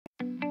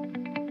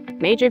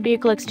Major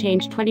Vehicle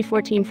Exchange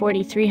 2014 Ford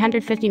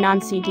E-350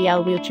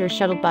 Non-CDL wheelchair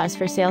shuttle bus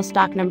for sale,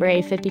 stock number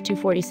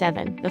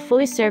A5247. The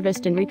fully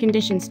serviced and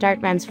reconditioned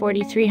Startrans Ford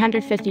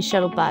E-350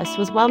 shuttle bus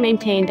was well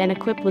maintained and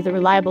equipped with a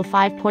reliable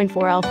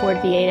 5.4L Ford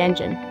V8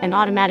 engine, an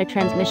automatic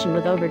transmission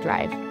with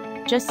overdrive.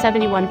 Just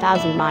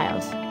 71,000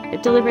 miles.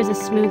 It delivers a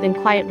smooth and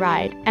quiet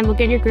ride, and will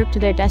get your group to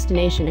their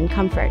destination in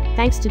comfort,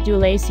 thanks to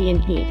dual AC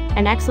and heat,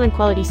 and excellent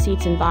quality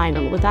seats in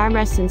vinyl with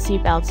armrests and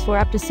seat belts for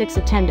up to 6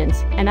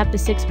 attendants, and up to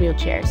 6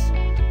 wheelchairs.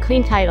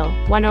 Clean title,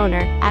 1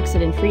 owner,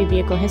 accident-free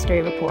vehicle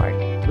history report.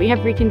 We have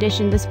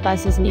reconditioned this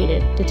bus as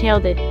needed,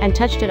 detailed it, and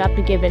touched it up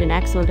to give it an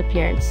excellent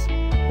appearance.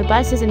 The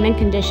bus is in mint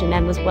condition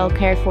and was well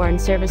cared for and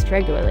serviced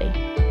regularly.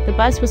 The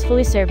bus was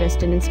fully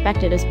serviced and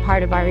inspected as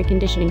part of our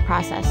reconditioning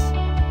process.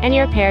 Any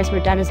repairs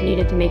were done as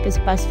needed to make this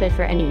bus fit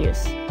for any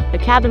use. The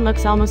cabin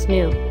looks almost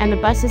new, and the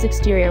bus's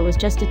exterior was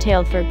just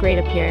detailed for a great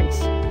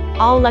appearance.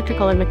 All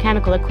electrical and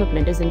mechanical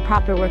equipment is in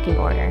proper working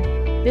order.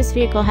 This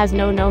vehicle has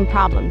no known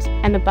problems,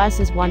 and the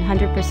bus is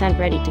 100%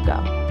 ready to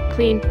go.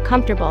 Clean,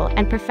 comfortable,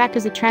 and perfect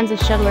as a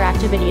transit shuttle or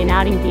activity and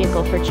outing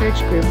vehicle for church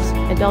groups,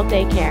 adult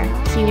daycare,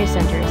 senior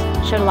centers,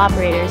 shuttle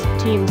operators,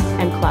 teams,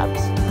 and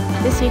clubs.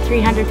 This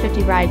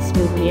E350 rides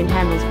smoothly and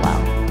handles well.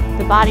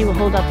 The body will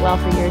hold up well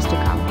for years to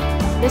come.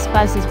 This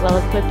bus is well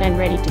equipped and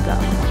ready to go.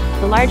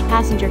 The large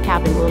passenger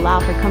cabin will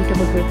allow for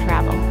comfortable group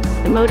travel.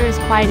 The motor is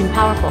quiet and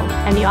powerful,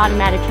 and the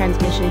automatic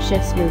transmission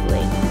shifts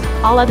smoothly.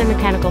 All other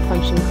mechanical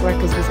functions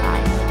work as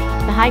designed.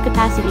 The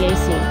high-capacity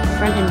AC,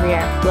 front and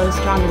rear, blows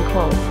strong and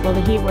cold, while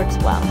the heat works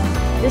well.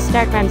 This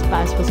Startrans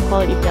bus was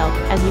quality built,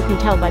 as you can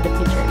tell by the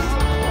pictures.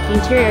 The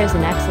interior is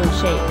in excellent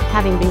shape,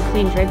 having been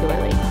cleaned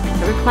regularly.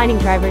 A reclining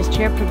driver's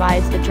chair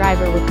provides the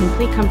driver with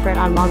complete comfort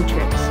on long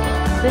trips.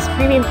 This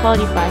premium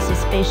quality bus is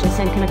spacious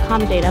and can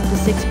accommodate up to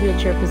 6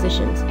 wheelchair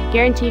positions,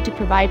 guaranteed to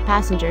provide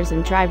passengers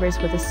and drivers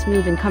with a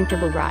smooth and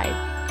comfortable ride.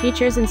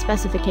 Features and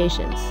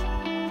specifications.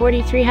 Ford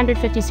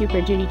E-350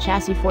 Super Duty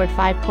Chassis, Ford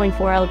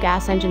 5.4L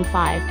gas engine,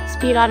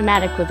 5-speed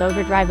automatic with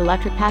overdrive,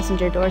 electric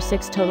passenger door,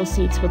 6 total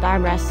seats with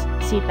armrests,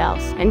 seat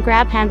belts, and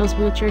grab handles,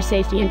 wheelchair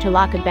safety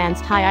interlock,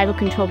 advanced high idle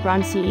control,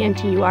 bronze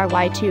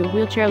CENTURY2,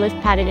 wheelchair lift,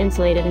 padded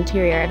insulated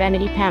interior,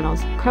 vanity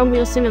panels, chrome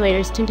wheel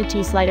simulators, tinted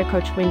T-slider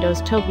coach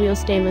windows, tilt wheel,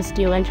 stainless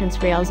steel entrance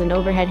rails and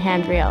overhead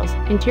handrails,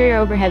 interior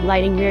overhead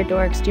lighting, rear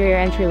door, exterior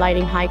entry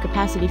lighting, high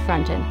capacity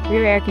front and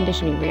rear air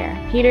conditioning, rear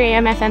heater,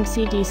 AM FM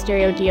CD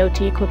stereo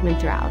DOT equipment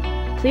throughout.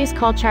 Please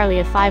call Charlie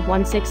at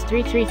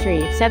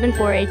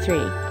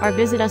 516-333-7483 or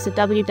visit us at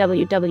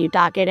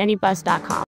www.getanybus.com.